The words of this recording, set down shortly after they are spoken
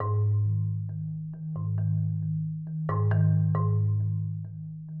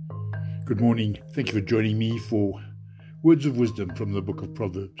Good morning. Thank you for joining me for Words of Wisdom from the book of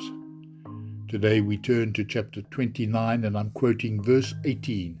Proverbs. Today we turn to chapter 29 and I'm quoting verse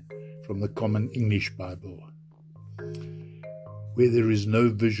 18 from the Common English Bible. Where there is no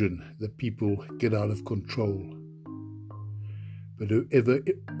vision, the people get out of control. But whoever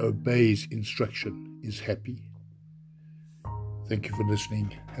obeys instruction is happy. Thank you for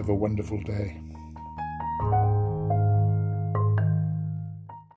listening. Have a wonderful day.